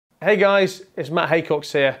Hey guys, it's Matt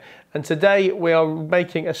Haycox here, and today we are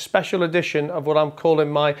making a special edition of what I'm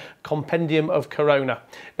calling my Compendium of Corona.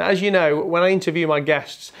 Now, as you know, when I interview my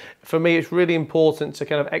guests, for me it's really important to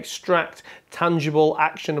kind of extract tangible,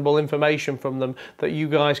 actionable information from them that you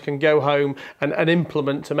guys can go home and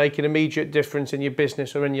implement to make an immediate difference in your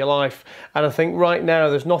business or in your life. And I think right now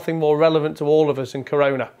there's nothing more relevant to all of us than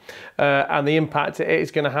Corona and the impact it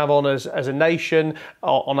is going to have on us as a nation,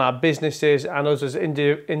 on our businesses and us as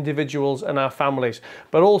individuals and our families.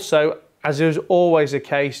 But also, as is always the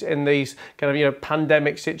case in these kind of,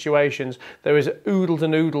 pandemic situations, there is oodles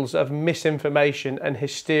and oodles of misinformation and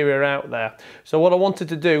hysteria out there. So what I wanted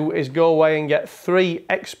to do is go away and get 3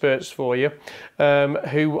 experts for you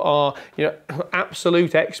who are,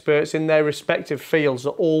 absolute experts in their respective fields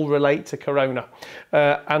that all relate to Corona.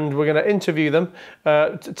 And we're going to interview them.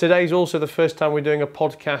 Today's also the first time we're doing a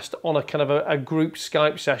podcast on a kind of a group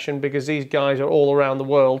Skype session because these guys are all around the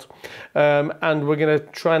world. And we're going to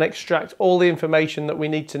try and extract all the information that we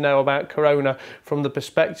need to know about Corona from the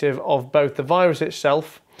perspective of both the virus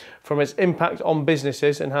itself, from its impact on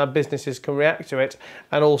businesses and how businesses can react to it,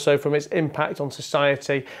 and also from its impact on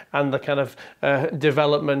society and the kind of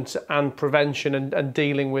development and prevention and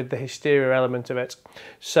dealing with the hysteria element of it.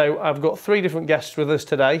 So I've got 3 different guests with us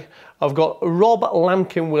today. I've got Rob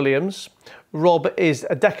Lamkin-Williams. Rob is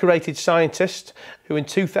a decorated scientist who in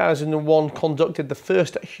 2001 conducted the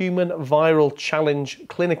first human viral challenge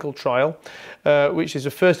clinical trial, which is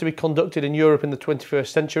the first to be conducted in Europe in the 21st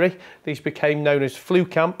century. These became known as flu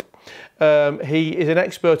camp. He is an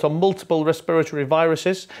expert on multiple respiratory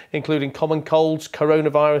viruses, including common colds,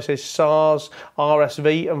 coronaviruses, SARS,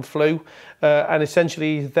 RSV and flu, and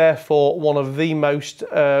essentially he's therefore one of the most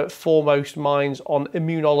foremost minds on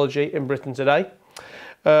immunology in Britain today.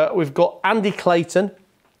 We've got Andy Clayton.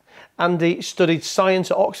 Andy studied science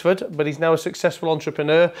at Oxford, but he's now a successful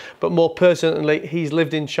entrepreneur. But more personally, he's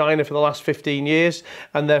lived in China for the last 15 years,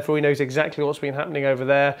 and therefore he knows exactly what's been happening over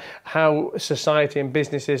there, how society and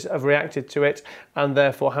businesses have reacted to it, and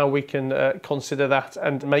therefore how we can consider that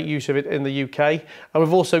and make use of it in the UK. And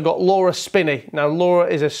we've also got Laura Spinney. Now, Laura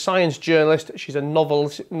is a science journalist. She's a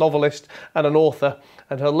novelist and an author.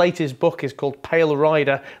 And her latest book is called Pale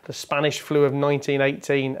Rider, the Spanish Flu of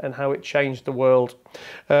 1918 and How It Changed the World.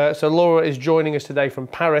 So Laura is joining us today from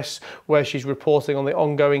Paris, where she's reporting on the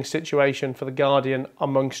ongoing situation for The Guardian,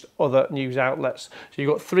 amongst other news outlets. So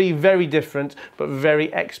you've got 3 very different but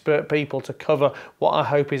very expert people to cover what I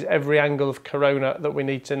hope is every angle of Corona that we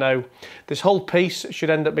need to know. This whole piece should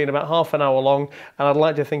end up being about half an hour long, and I'd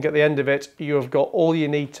like to think at the end of it you have got all you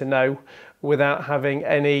need to know without having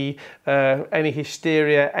any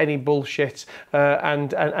hysteria, any bullshit,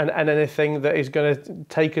 and anything that is going to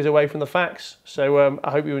take us away from the facts. So I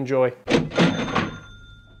hope you enjoy.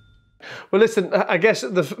 Well, listen, I guess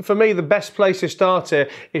for me, the best place to start here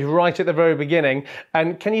is right at the very beginning.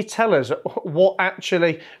 And can you tell us what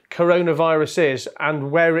actually coronavirus is and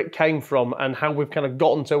where it came from and how we've kind of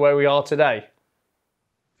gotten to where we are today?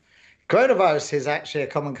 Coronavirus is actually a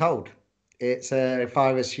common cold. It's a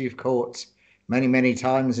virus you've caught many, many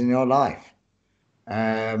times in your life.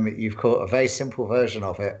 You've caught a very simple version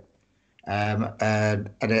of it. And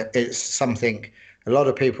it's something a lot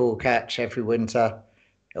of people catch every winter.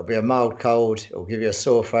 It'll be a mild cold. It'll give you a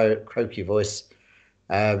sore throat, croaky voice.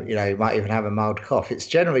 You might even have a mild cough. It's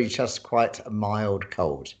generally just quite a mild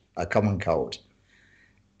cold, a common cold.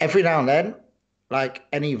 Every now and then, like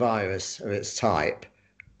any virus of its type,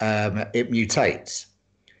 it mutates.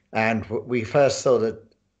 And we first saw the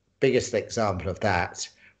biggest example of that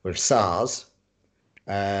with SARS,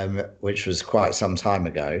 which was quite some time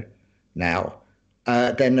ago now.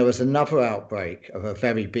 Then there was another outbreak of a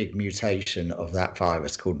very big mutation of that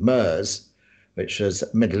virus called MERS, which was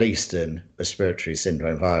Middle Eastern respiratory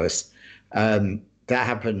syndrome virus. That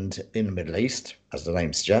happened in the Middle East, as the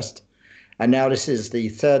name suggests. And now this is the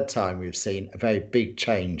 3rd time we've seen a very big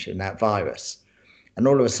change in that virus. And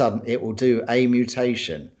all of a sudden it will do a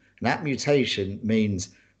mutation. And that mutation means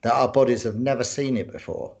that our bodies have never seen it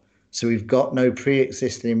before. So we've got no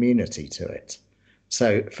pre-existing immunity to it.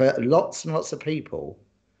 So for lots and lots of people,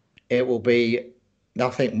 it will be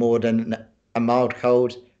nothing more than a mild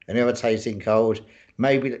cold, an irritating cold,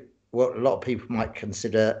 maybe what a lot of people might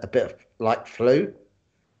consider a bit like flu.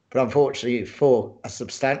 But unfortunately, for a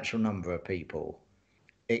substantial number of people,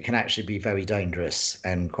 it can actually be very dangerous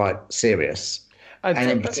and quite serious. And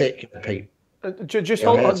in particular, people. Just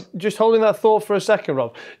holding that thought for a second,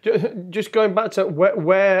 Rob. Just going back to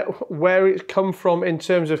where it's come from in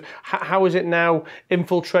terms of how has it now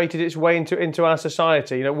infiltrated its way into our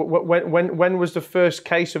society? You know, when was the first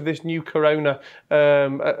case of this new corona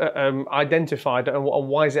identified, and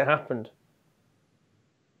why has it happened?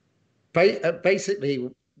 Basically,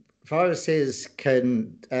 viruses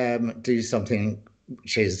can do something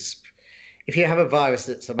which is, if you have a virus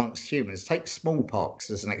that's amongst humans, take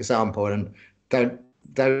smallpox as an example, and don't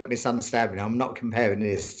misunderstand me. I'm not comparing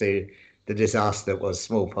this to the disaster that was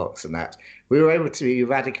smallpox and that. We were able to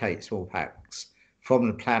eradicate smallpox from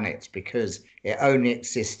the planet because it only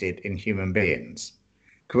existed in human beings.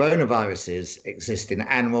 Coronaviruses exist in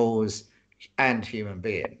animals and human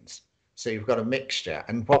beings. So you've got a mixture.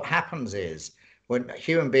 And what happens is when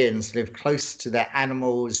human beings live close to their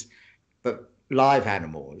animals, but live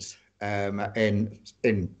animals, in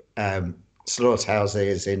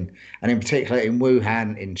slaughterhouses, and in particular in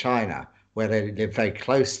Wuhan in China, where they live very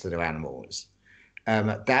close to their animals,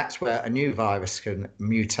 that's where a new virus can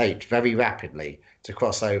mutate very rapidly to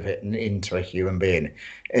cross over into a human being.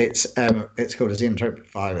 It's called a xenotropic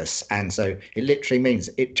virus, and so it literally means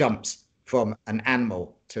it jumps from an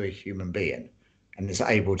animal to a human being, and is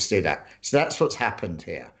able to do that. So that's what's happened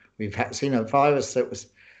here. We've seen a virus that was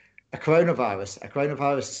a coronavirus,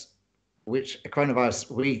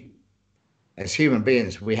 we, as human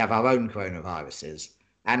beings, we have our own coronaviruses.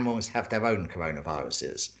 Animals have their own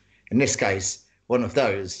coronaviruses. In this case, one of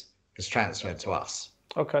those is transferred to us.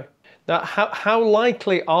 Okay. Now, how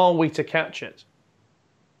likely are we to catch it?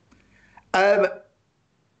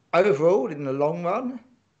 Overall, in the long run,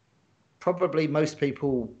 probably most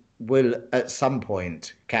people will at some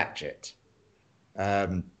point catch it.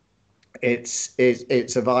 It's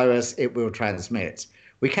a virus, it will transmit.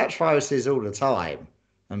 We catch viruses all the time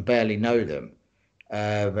and barely know them.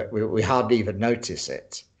 We hardly even notice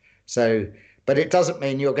it. So, but it doesn't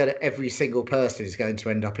mean you'll get every single person is going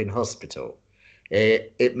to end up in hospital.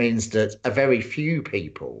 It means that a very few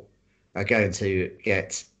people are going to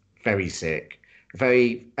get very sick,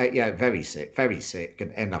 very sick,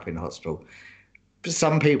 and end up in hospital.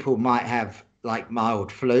 Some people might have like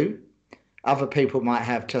mild flu. Other people might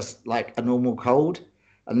have just like a normal cold.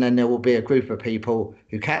 And then there will be a group of people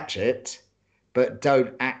who catch it, but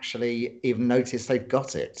don't actually even notice they've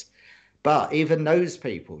got it. But even those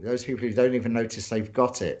people who don't even notice they've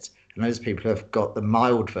got it, and those people who have got the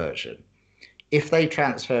mild version, if they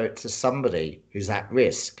transfer it to somebody who's at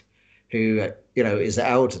risk, who is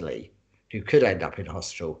elderly, who could end up in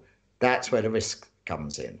hospital, that's where the risk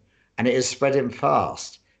comes in. And it is spreading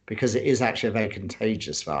fast because it is actually a very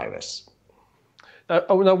contagious virus. Now,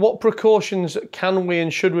 what precautions can we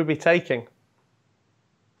and should we be taking?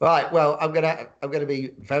 Right. Well, I'm gonna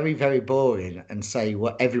be very, very boring and say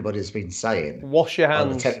what everybody's been saying. Wash your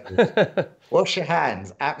hands. Wash your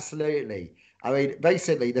hands. Absolutely. I mean,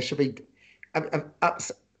 basically, there should be.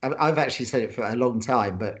 I've actually said it for a long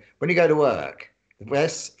time, but when you go to work, the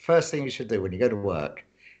first thing you should do when you go to work,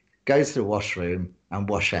 go to the washroom and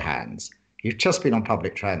wash your hands. You've just been on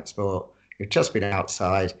public transport. You've just been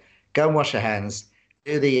outside. Go and wash your hands.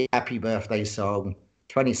 Do the happy birthday song,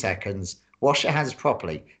 20 seconds. Wash your hands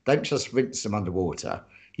properly. Don't just rinse them underwater.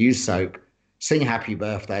 Use soap. Sing happy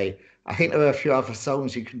birthday. I think there are a few other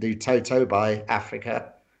songs you can do. Toto by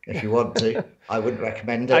Africa, if you want to. I wouldn't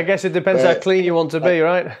recommend it. I guess it depends how clean you want to be,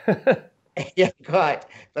 right? Yeah, right.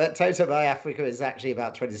 But Toto by Africa is actually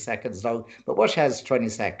about 20 seconds long. But wash your hands 20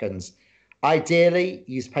 seconds. Ideally,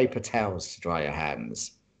 use paper towels to dry your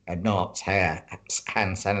hands and not hand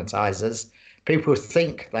sanitizers. People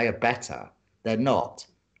think they are better. They're not.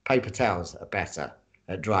 Paper towels are better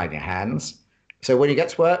at drying your hands. So when you get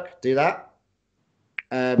to work, do that.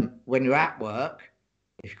 When you're at work,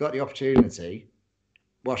 if you've got the opportunity,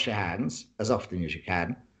 wash your hands as often as you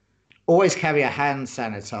can. Always carry a hand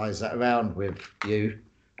sanitizer around with you.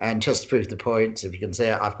 And just to prove the point, if you can see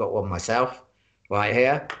it, I've got one myself right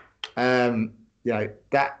here. Have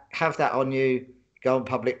that on you. Go on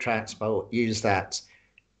public transport, use that.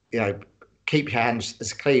 Keep your hands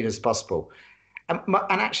as clean as possible. And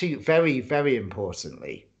actually, very, very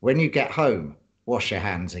importantly, when you get home, wash your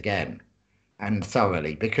hands again and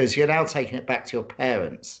thoroughly, because you're now taking it back to your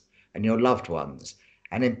parents and your loved ones,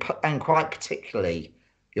 and quite particularly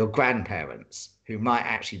your grandparents, who might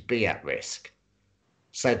actually be at risk.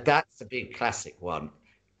 So that's the big classic one.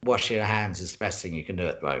 Washing your hands is the best thing you can do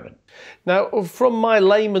at the moment. Now, from my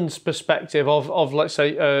layman's perspective of let's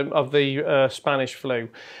say of the Spanish flu,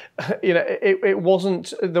 there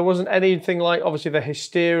wasn't anything like obviously the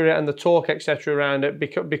hysteria and the talk etc. around it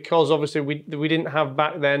because obviously we didn't have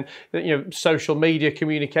back then social media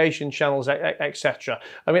communication channels etc.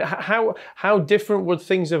 I mean, how different would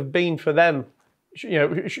things have been for them?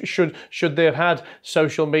 Should they have had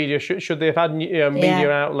social media? Should they have had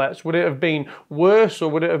media outlets? Would it have been worse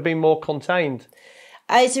or would it have been more contained?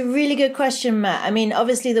 It's a really good question, Matt. I mean,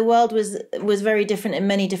 obviously the world was very different in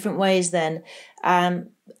many different ways then.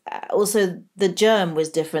 Also, the germ was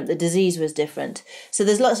different, the disease was different. So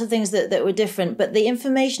there's lots of things that were different. But the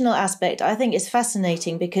informational aspect, I think, is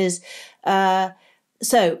fascinating because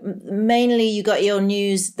so mainly you got your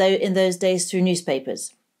news in those days through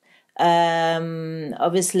newspapers.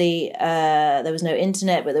 Obviously, there was no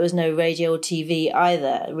internet, but there was no radio or TV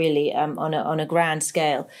either, really, on a grand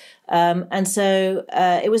scale. And so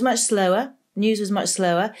it was much slower. News was much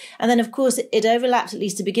slower. And then, of course, it overlapped, at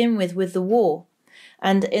least to begin with the war.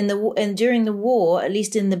 And during the war, at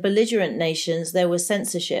least in the belligerent nations, there was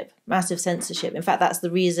censorship, massive censorship. In fact, that's the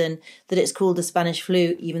reason that it's called the Spanish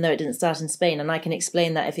flu, even though it didn't start in Spain. And I can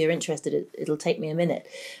explain that if you're interested. It'll take me a minute.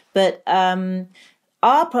 But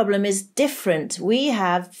our problem is different. We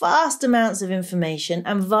have vast amounts of information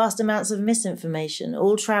and vast amounts of misinformation,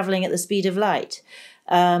 all traveling at the speed of light.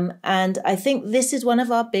 And I think this is one of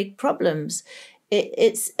our big problems.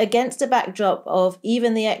 It's against a backdrop of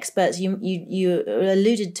even the experts. You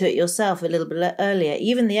alluded to it yourself a little bit earlier.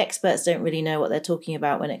 Even the experts don't really know what they're talking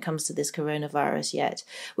about when it comes to this coronavirus yet.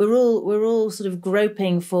 We're all sort of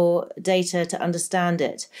groping for data to understand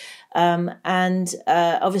it. And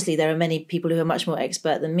obviously there are many people who are much more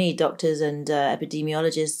expert than me, doctors and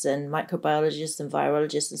epidemiologists and microbiologists and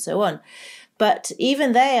virologists and so on. But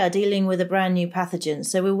even they are dealing with a brand new pathogen.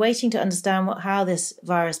 So we're waiting to understand how this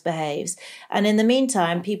virus behaves. And in the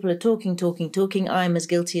meantime, people are talking. I'm as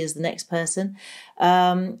guilty as the next person.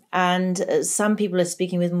 And some people are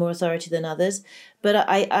speaking with more authority than others. But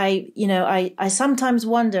I sometimes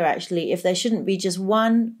wonder, actually, if there shouldn't be just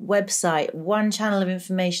one website, one channel of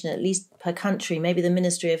information, at least per country, maybe the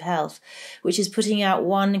Ministry of Health, which is putting out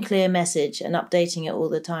one clear message and updating it all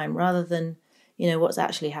the time, rather than, what's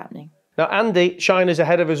actually happening. Now, Andy, China's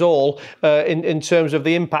ahead of us all in terms of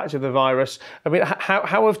the impact of the virus. I mean,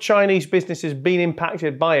 how have Chinese businesses been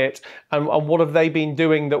impacted by it, and what have they been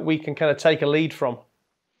doing that we can kind of take a lead from?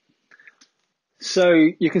 So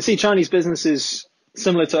you can see Chinese businesses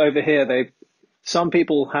similar to over here. Some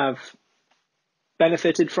people have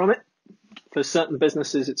benefited from it. For certain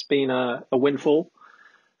businesses, it's been a windfall.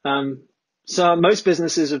 So most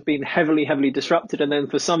businesses have been heavily disrupted, and then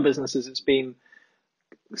for some businesses, it's been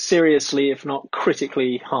seriously, if not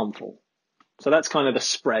critically, harmful. So that's kind of the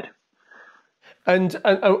spread. And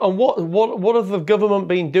what have the government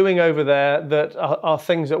been doing over there that are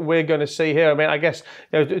things that we're going to see here? I mean, I guess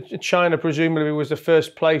China presumably was the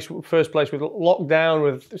first place with lockdown,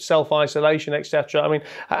 with self-isolation, etc. I mean,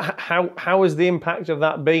 how has the impact of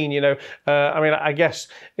that been? I mean, I guess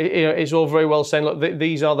it's all very well saying, look,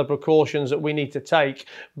 these are the precautions that we need to take,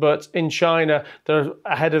 but in China they're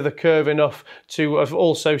ahead of the curve enough to have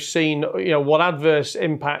also seen what adverse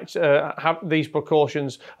impact these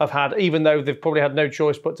precautions have had, even though they've probably had no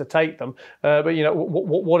choice but to take them. But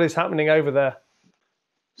what is happening over there?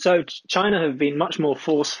 So China have been much more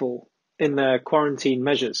forceful in their quarantine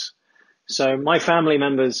measures. So my family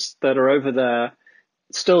members that are over there,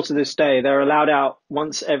 still to this day, they're allowed out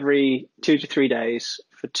once every 2 to 3 days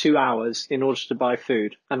for 2 hours in order to buy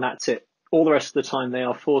food, and that's it. All the rest of the time they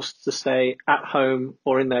are forced to stay at home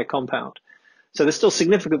or in their compound. So there's still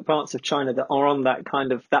significant parts of China that are on that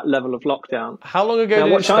level of lockdown. How long ago now,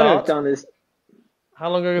 did what it China start? have done is, how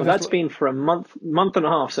long ago? Well, that's been for a month and a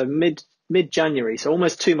half, so mid-January, so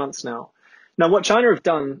almost 2 months now. Now, what China have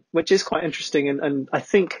done, which is quite interesting, and I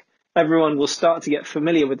think everyone will start to get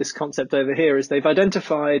familiar with this concept over here, is they've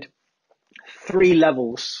identified 3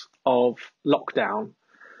 levels of lockdown.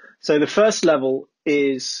 So the first level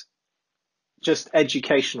is just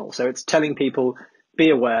educational. So it's telling people, be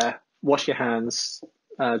aware, wash your hands,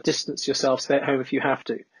 distance yourself, stay at home if you have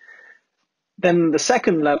to. Then the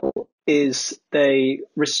second level is they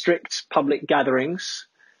restrict public gatherings.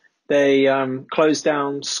 They close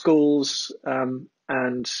down schools, but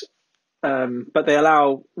they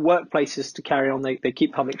allow workplaces to carry on. They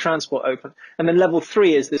keep public transport open. And then level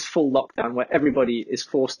 3 is this full lockdown where everybody is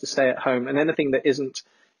forced to stay at home, and anything that isn't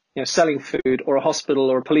selling food or a hospital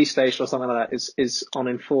or a police station or something like that is on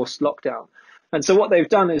enforced lockdown. And so what they've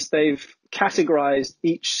done is they've categorized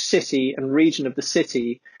each city and region of the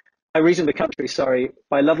city region of the country, sorry,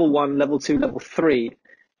 by level 1, level 2, level 3.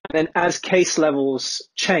 And then as case levels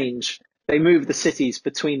change, they move the cities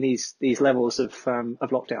between these levels of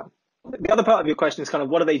lockdown. The other part of your question is kind of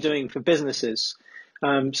what are they doing for businesses?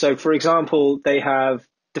 So, for example, they have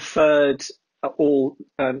deferred all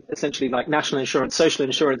essentially like national insurance, social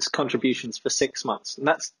insurance contributions for 6 months. And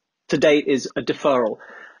that's to date is a deferral.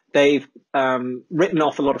 They've written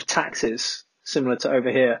off a lot of taxes, similar to over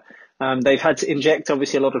here. They've had to inject,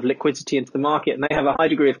 obviously, a lot of liquidity into the market, and they have a high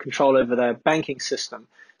degree of control over their banking system.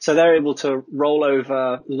 So they're able to roll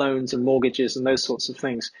over loans and mortgages and those sorts of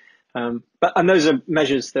things. And those are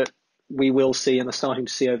measures that we will see and are starting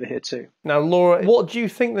to see over here too. Now, Laura, what do you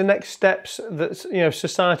think the next steps that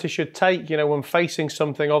society should take, when facing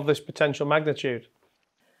something of this potential magnitude?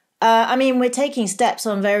 I mean, we're taking steps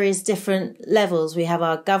on various different levels. We have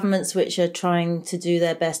our governments, which are trying to do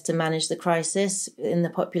their best to manage the crisis in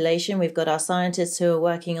the population. We've got our scientists who are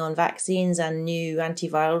working on vaccines and new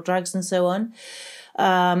antiviral drugs and so on.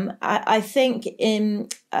 I think in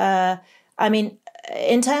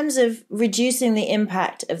terms of reducing the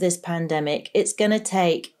impact of this pandemic, it's going to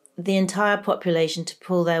take the entire population to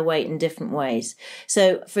pull their weight in different ways.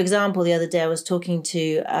 So, for example, the other day I was talking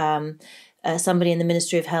to somebody in the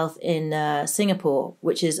Ministry of Health in Singapore,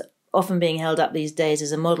 which is often being held up these days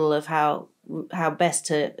as a model of how best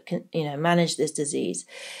to manage this disease.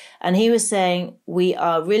 And he was saying we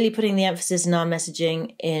are really putting the emphasis in our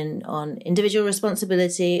messaging on individual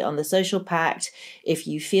responsibility, on the social pact. If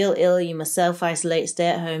you feel ill, you must self-isolate, stay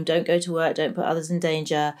at home, don't go to work, don't put others in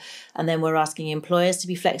danger. And then we're asking employers to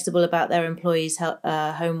be flexible about their employees'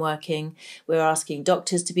 home working. We're asking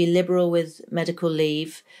doctors to be liberal with medical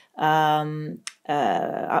leave,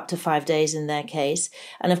 up to 5 days in their case.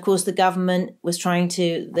 And of course, the government was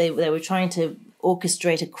they were trying to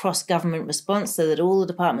orchestrate a cross-government response so that all the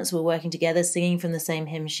departments were working together, singing from the same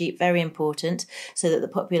hymn sheet, very important, so that the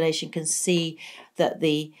population can see that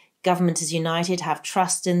the government is united, have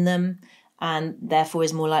trust in them, and therefore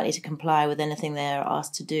is more likely to comply with anything they are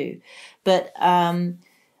asked to do. But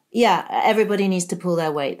everybody needs to pull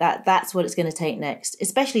their weight. That's what it's going to take next,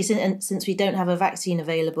 especially since we don't have a vaccine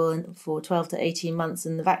available for 12 to 18 months,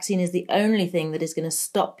 and the vaccine is the only thing that is going to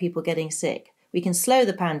stop people getting sick. We can slow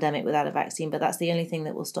the pandemic without a vaccine, but that's the only thing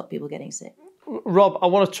that will stop people getting sick. Rob, I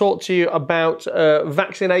want to talk to you about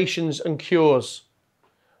vaccinations and cures.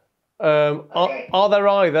 Okay. Are there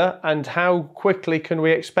either, and how quickly can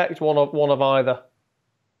we expect one of either?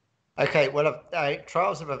 Okay, well,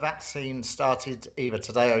 trials of a vaccine started either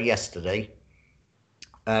today or yesterday.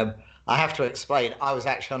 I have to explain, I was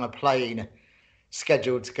actually on a plane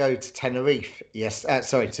scheduled to go to Tenerife,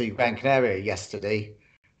 to Gran Canaria yesterday,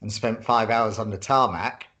 and spent 5 hours on the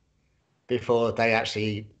tarmac before they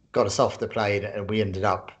actually got us off the plane, and we ended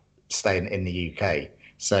up staying in the UK.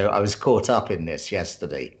 So I was caught up in this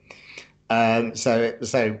yesterday.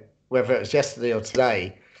 So whether it was yesterday or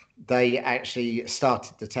today, they actually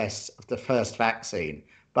started the tests of the first vaccine.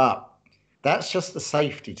 But that's just the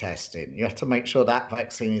safety testing. You have to make sure that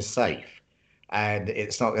vaccine is safe and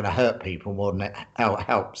it's not going to hurt people more than it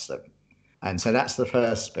helps them. And so that's the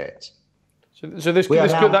first bit. So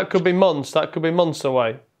that could be months. That could be months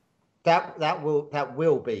away. That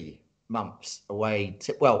will be months away.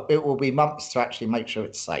 It will be months to actually make sure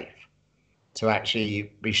it's safe, to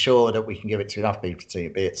actually be sure that we can give it to enough people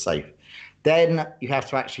to be it safe. Then you have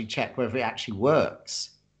to actually check whether it actually works,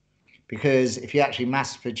 because if you actually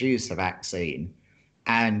mass produce a vaccine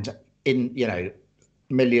and in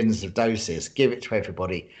millions of doses, give it to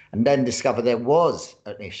everybody, and then discover there was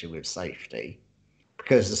an issue with safety,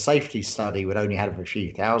 because the safety study would only have a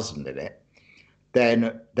few thousand in it,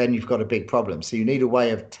 then you've got a big problem. So you need a way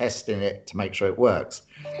of testing it to make sure it works.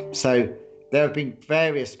 So there have been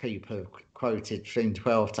various people who have quoted between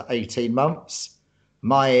 12 to 18 months.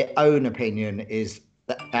 My own opinion is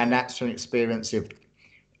that, and that's from experience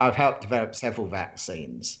I've helped develop several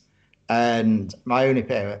vaccines, and my own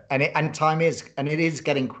opinion, it is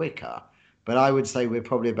getting quicker, but I would say we're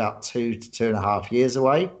probably about 2 to 2.5 years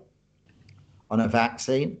away on a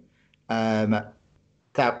vaccine.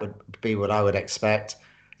 That would be what I would expect.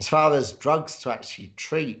 As far as drugs to actually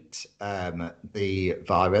treat the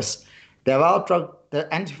virus, the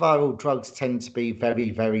antiviral drugs tend to be very,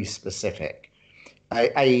 very specific.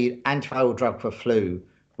 A antiviral drug for flu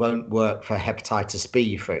won't work for hepatitis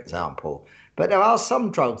B, for example. But there are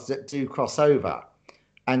some drugs that do cross over,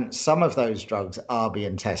 and some of those drugs are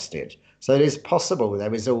being tested. So it is possible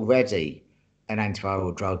there is already an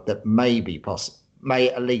antiviral drug that may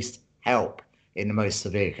at least help in the most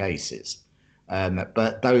severe cases.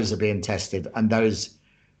 But those are being tested, and those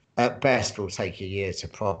at best will take a year to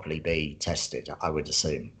properly be tested, I would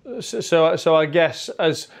assume. So I guess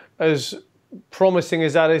as promising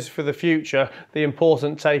as that is for the future, the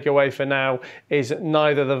important takeaway for now is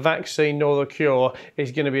neither the vaccine nor the cure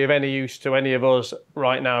is going to be of any use to any of us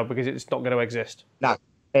right now, because it's not going to exist. No,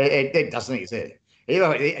 it doesn't exist.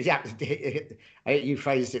 You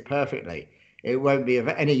phrased it perfectly. It won't be of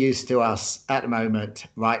any use to us at the moment,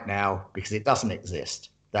 right now, because it doesn't exist.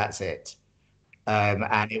 That's it.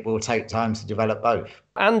 And it will take time to develop both.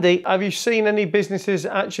 Andy, have you seen any businesses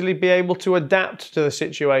actually be able to adapt to the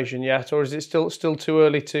situation yet, or is it still too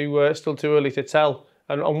early to tell?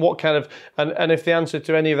 And what kind of and if the answer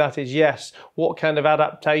to any of that is yes, what kind of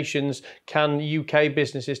adaptations can UK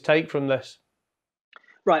businesses take from this?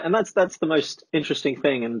 Right, and that's the most interesting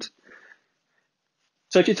thing. And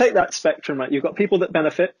so if you take that spectrum, right, you've got people that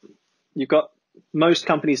benefit, you've got most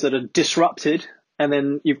companies that are disrupted, and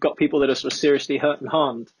then you've got people that are sort of seriously hurt and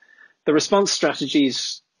harmed. The response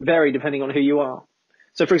strategies vary depending on who you are.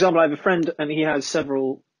 So, for example, I have a friend and he has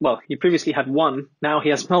several, well, he previously had one, now he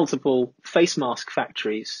has multiple face mask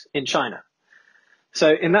factories in China.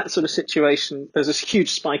 So in that sort of situation, there's this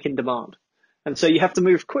huge spike in demand. And so you have to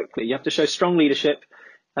move quickly. You have to show strong leadership.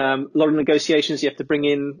 A lot of negotiations, you have to bring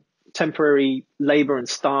in temporary labor and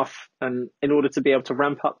staff and in order to be able to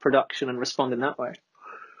ramp up production and respond in that way.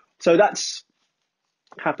 So that's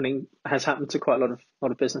has happened to quite a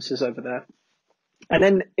lot of businesses over there. And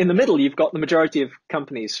then in the middle, you've got the majority of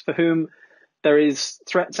companies for whom there is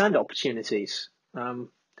threats and opportunities.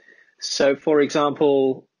 So for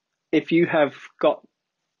example, if you have got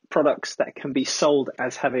products that can be sold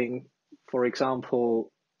as having, for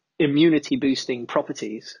example, immunity boosting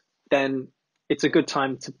properties, then it's a good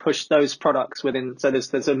time to push those products within. So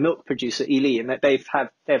there's a milk producer, Ely, and they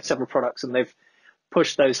have several products and they've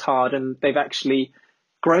pushed those hard, and they've actually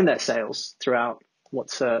grown their sales throughout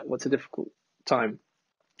what's a difficult time.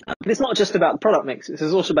 But it's not just about the product mix. It's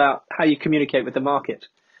also about how you communicate with the market.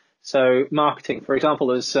 So marketing, for example,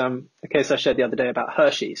 there's a case I shared the other day about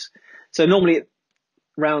Hershey's. So normally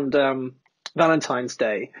around Valentine's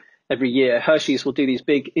Day every year, Hershey's will do these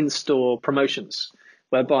big in-store promotions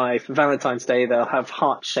whereby for Valentine's Day, they'll have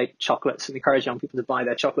heart-shaped chocolates and encourage young people to buy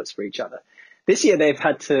their chocolates for each other. This year, they've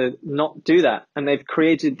had to not do that. And they've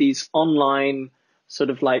created these online sort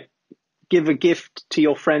of like give a gift to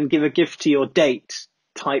your friend, give a gift to your date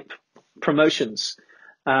type promotions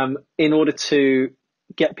in order to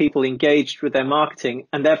get people engaged with their marketing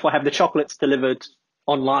and therefore have the chocolates delivered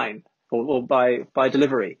online or by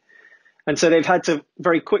delivery. And so they've had to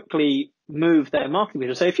very quickly move their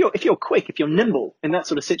marketing. So if you're quick, if you're nimble in that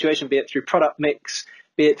sort of situation, be it through product mix,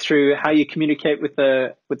 be it through how you communicate with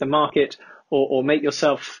the market or make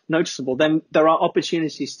yourself noticeable, then there are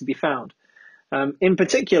opportunities to be found. In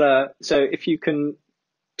particular, so if you can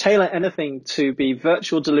tailor anything to be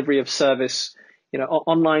virtual delivery of service,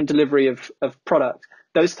 online delivery of product,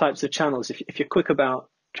 those types of channels, if you're quick about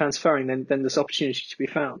transferring, then there's opportunity to be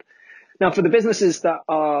found. Now, for the businesses that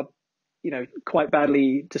are, quite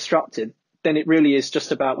badly disrupted, then it really is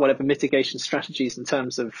just about whatever mitigation strategies in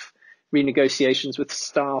terms of renegotiations with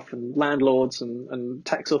staff and landlords and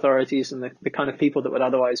tax authorities and the kind of people that would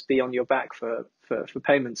otherwise be on your back for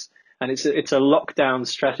payments. And it's a lockdown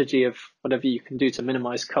strategy of whatever you can do to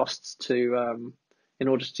minimize costs in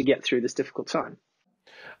order to get through this difficult time.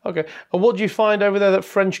 Okay. And what do you find over there that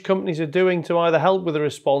French companies are doing to either help with the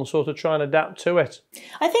response or to try and adapt to it?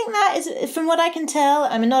 I think that is, from what I can tell,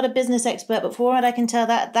 I'm not a business expert, but from what I can tell,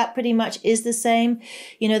 that pretty much is the same.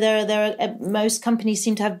 There are most companies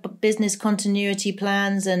seem to have business continuity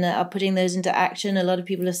plans and are putting those into action. A lot of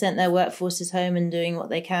people have sent their workforces home and doing what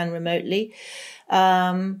they can remotely.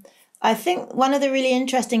 I think one of the really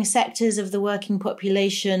interesting sectors of the working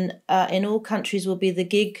population in all countries will be the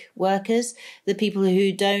gig workers, the people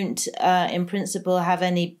who don't, in principle, have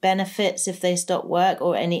any benefits if they stop work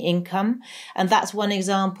or any income. And that's one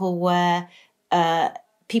example where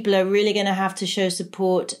people are really going to have to show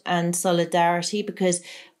support and solidarity, because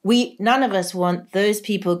none of us want those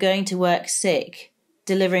people going to work sick,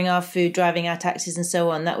 delivering our food, driving our taxis and so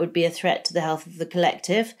on. That would be a threat to the health of the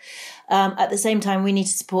collective. At the same time, we need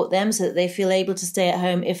to support them so that they feel able to stay at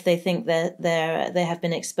home if they think they have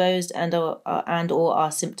been exposed and or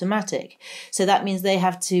are symptomatic. So that means they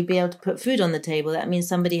have to be able to put food on the table. That means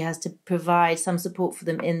somebody has to provide some support for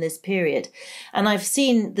them in this period. And I've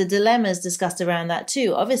seen the dilemmas discussed around that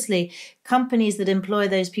too. Obviously, companies that employ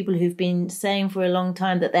those people who've been saying for a long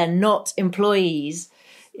time that they're not employees,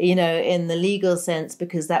 in the legal sense,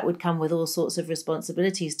 because that would come with all sorts of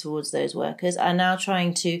responsibilities towards those workers, are now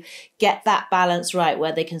trying to get that balance right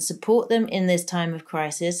where they can support them in this time of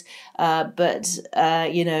crisis, but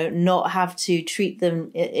not have to treat them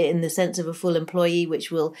in the sense of a full employee, which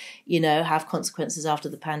will, have consequences after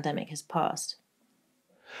the pandemic has passed.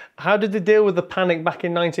 How did they deal with the panic back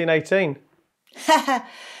in 1918?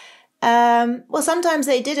 Well, sometimes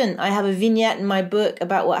they didn't. I have a vignette in my book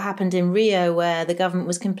about what happened in Rio, where the government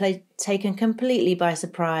was taken completely by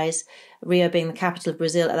surprise, Rio being the capital of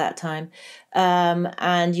Brazil at that time.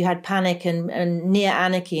 And you had panic and near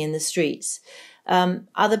anarchy in the streets.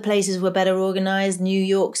 Other places were better organized. New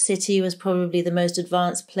York City was probably the most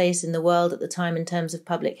advanced place in the world at the time in terms of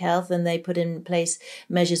public health, and they put in place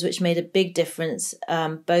measures which made a big difference,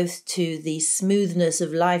 both to the smoothness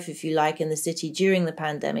of life, if you like, in the city during the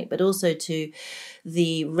pandemic, but also to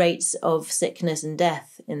the rates of sickness and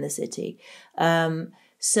death in the city.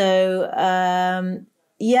 It's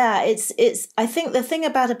I think the thing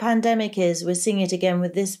about a pandemic is, we're seeing it again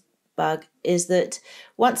with this bug, is that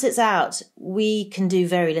once it's out, we can do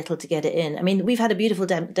very little to get it in. I mean, we've had a beautiful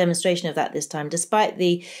demonstration of that this time, despite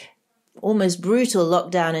the almost brutal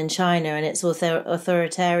lockdown in China and its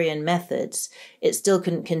authoritarian methods. It still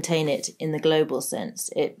couldn't contain it in the global sense.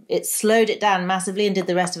 It slowed it down massively and did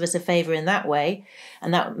the rest of us a favor in that way,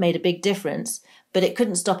 and that made a big difference. But it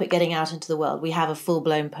couldn't stop it getting out into the world. We have a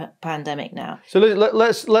full-blown pandemic now. So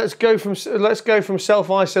let's go from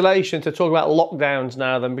self-isolation to talk about lockdowns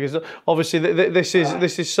now, then, because obviously this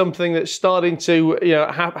is something that's starting to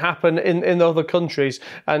happen in other countries,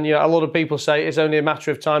 and a lot of people say it's only a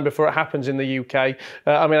matter of time before it happens in the UK.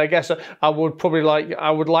 I guess I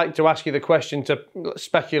would like to ask you the question to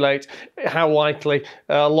speculate how likely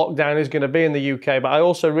lockdown is going to be in the UK, but I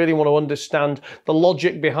also really want to understand the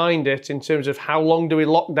logic behind it in terms of how long do we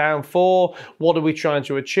lock down for? What are we trying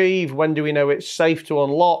to achieve? When do we know it's safe to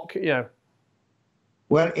unlock?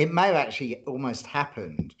 Well, it may have actually almost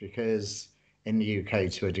happened, because in the UK,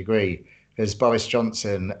 to a degree, because Boris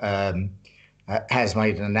Johnson has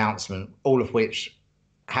made an announcement, all of which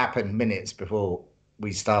happened minutes before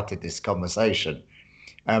we started this conversation.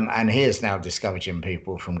 And he is now discouraging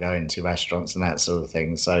people from going to restaurants and that sort of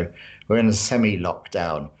thing. So we're in a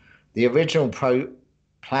semi-lockdown. The original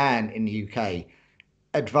plan in the UK,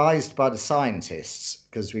 advised by the scientists,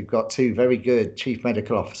 because we've got two very good chief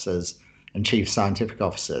medical officers and chief scientific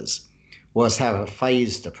officers, was to have a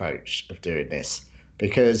phased approach of doing this.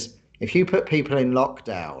 Because if you put people in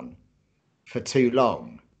lockdown for too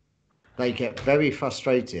long, they get very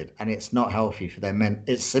frustrated, and it's not healthy for them.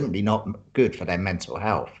 It's simply not good for their mental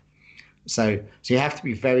health. So you have to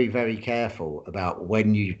be very, very careful about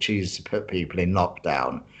when you choose to put people in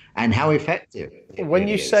lockdown and how effective it really is. When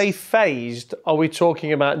you say phased, are we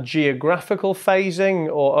talking about geographical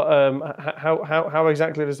phasing, or how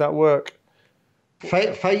exactly does that work?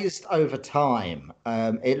 Phased over time.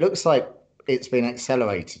 It looks like it's been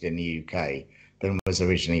accelerated in the UK than was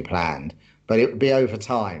originally planned, but it would be over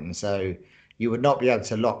time. So you would not be able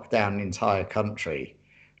to lock down the entire country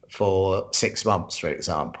for 6 months, for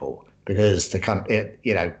example, because the country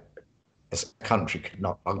could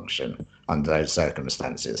not function under those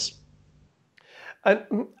circumstances.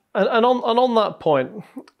 And on that point,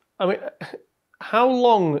 I mean, how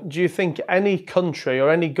long do you think any country or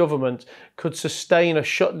any government could sustain a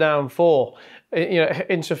shutdown for?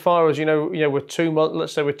 Insofar as with 2 months,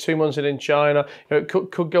 let's say with 2 months in China, it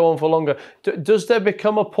could go on for longer. Does there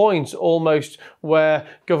become a point almost where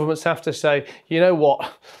governments have to say, you know what,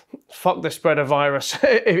 fuck the spread of virus.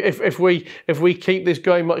 if we keep this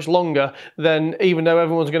going much longer, then even though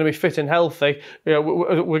everyone's going to be fit and healthy,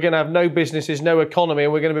 we're going to have no businesses, no economy,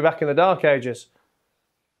 and we're going to be back in the dark ages.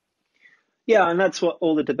 Yeah, and that's what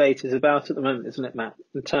all the debate is about at the moment, isn't it, Matt?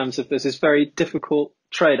 In terms of there's this very difficult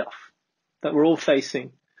trade-off that we're all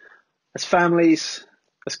facing as families,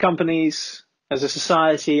 as companies, as a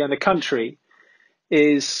society and a country,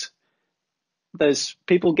 is there's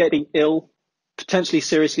people getting ill, potentially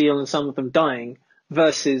seriously ill, and some of them dying,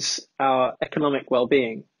 versus our economic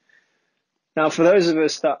well-being. Now, for those of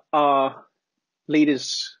us that are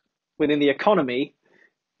leaders within the economy,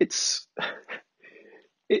 it's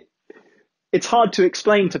hard to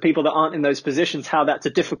explain to people that aren't in those positions how that's a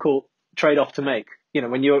difficult trade-off to make.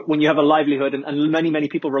 When you have a livelihood and many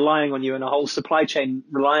people relying on you, and a whole supply chain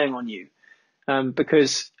relying on you,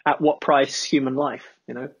 because at what price human life?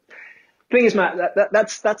 The thing is, Matt,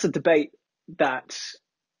 that's a debate that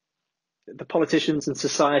the politicians and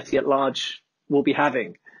society at large will be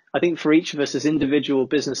having. I think for each of us as individual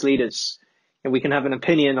business leaders, we can have an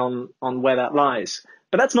opinion on where that lies,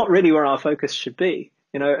 but that's not really where our focus should be.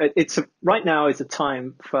 You know, right now is a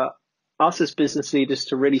time for us as business leaders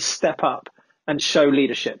to really step up and show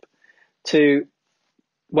leadership to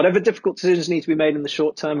whatever difficult decisions need to be made in the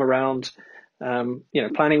short term around,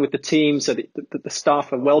 planning with the team so that the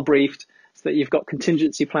staff are well briefed, so that you've got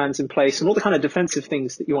contingency plans in place and all the kind of defensive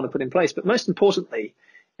things that you want to put in place. But most importantly,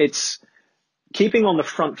 it's keeping on the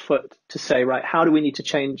front foot to say, right, how do we need to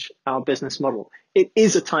change our business model? It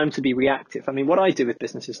is a time to be reactive. I mean, what I do with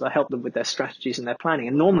businesses is I help them with their strategies and their planning.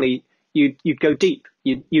 And normally you go deep,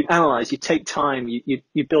 you analyze, you take time,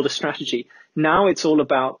 you build a strategy. Now it's all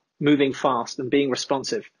about moving fast and being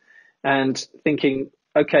responsive and thinking,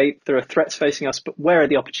 okay, there are threats facing us, but where are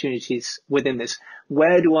the opportunities within this?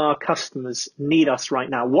 Where do our customers need us right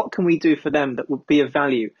now? What can we do for them that would be of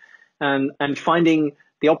value? And finding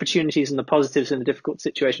the opportunities and the positives in a difficult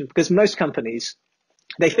situation, because most companies,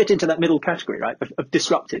 they fit into that middle category, right, of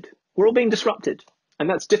disrupted. We're all being disrupted, and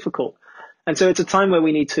that's difficult. And so it's a time where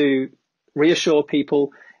we need to reassure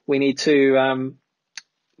people. We need to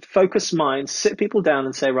focus minds, sit people down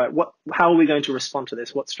and say, right, how are we going to respond to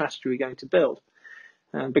this? What strategy are we going to build?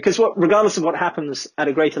 Because regardless of what happens at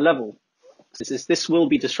a greater level, this will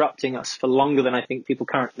be disrupting us for longer than I think people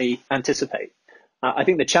currently anticipate. I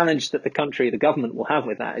think the challenge that the government will have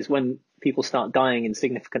with that is when people start dying in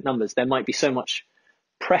significant numbers, there might be so much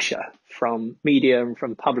pressure from media and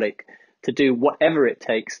from public to do whatever it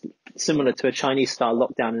takes, similar to a Chinese-style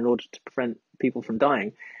lockdown, in order to prevent people from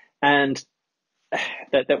dying. And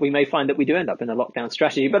that we may find that we do end up in a lockdown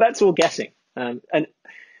strategy, but that's all guessing. And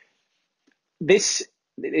the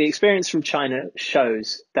experience from China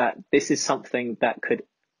shows that this is something that could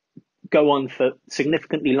go on for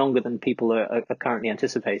significantly longer than people are currently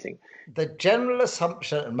anticipating. The general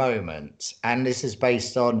assumption at the moment, and this is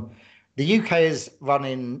based on the UK is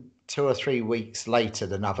running 2 or 3 weeks later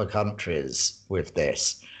than other countries with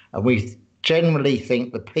this, and we generally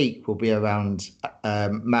think the peak will be around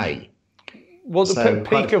May. Well, the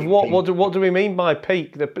peak of what? What do we mean by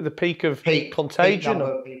peak? The peak of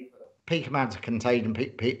contagion? Peak amount of contagion,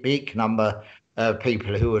 peak number of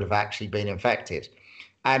people who would have actually been infected.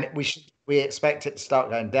 And we expect it to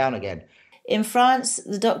start going down again. In France,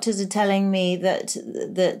 the doctors are telling me that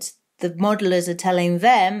the modelers are telling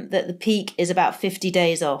them that the peak is about 50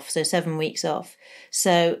 days off, so 7 weeks off.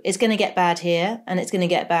 So it's going to get bad here, and it's going to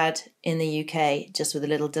get bad in the UK, just with a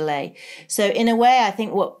little delay. So in a way, I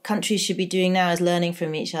think what countries should be doing now is learning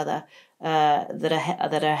from each other. That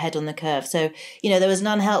are ahead on the curve. So, there was an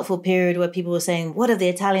unhelpful period where people were saying, what have the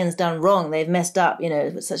Italians done wrong? They've messed up,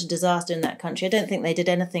 it's such a disaster in that country. I don't think they did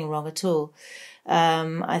anything wrong at all.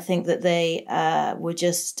 I think that they were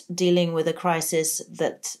just dealing with a crisis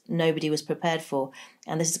that nobody was prepared for.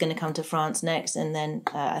 And this is going to come to France next. And then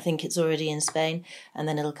I think it's already in Spain, and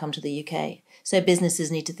then it'll come to the UK. So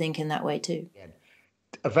businesses need to think in that way too.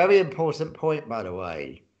 A very important point, by the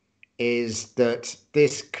way, is that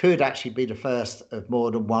this could actually be the first of more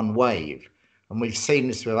than one wave. And we've seen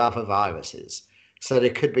this with other viruses. So there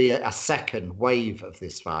could be a second wave of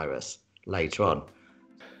this virus later on.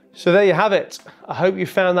 So there you have it. I hope you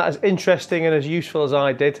found that as interesting and as useful as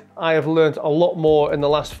I did. I have learned a lot more in the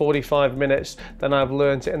last 45 minutes than I've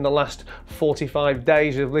learned in the last 45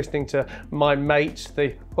 days of listening to my mates,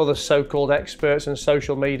 the other so-called experts in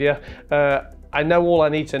social media. I know all I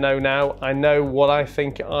need to know now. I know what I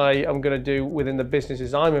think I am going to do within the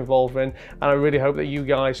businesses I'm involved in, and I really hope that you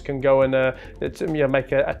guys can go and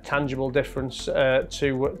make a tangible difference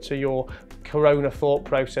to your Corona thought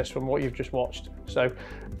process from what you've just watched. So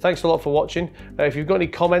thanks a lot for watching. If you've got any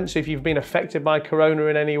comments, if you've been affected by Corona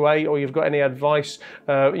in any way, or you've got any advice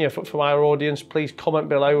for our audience, please comment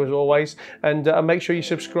below as always, and make sure you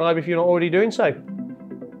subscribe if you're not already doing so.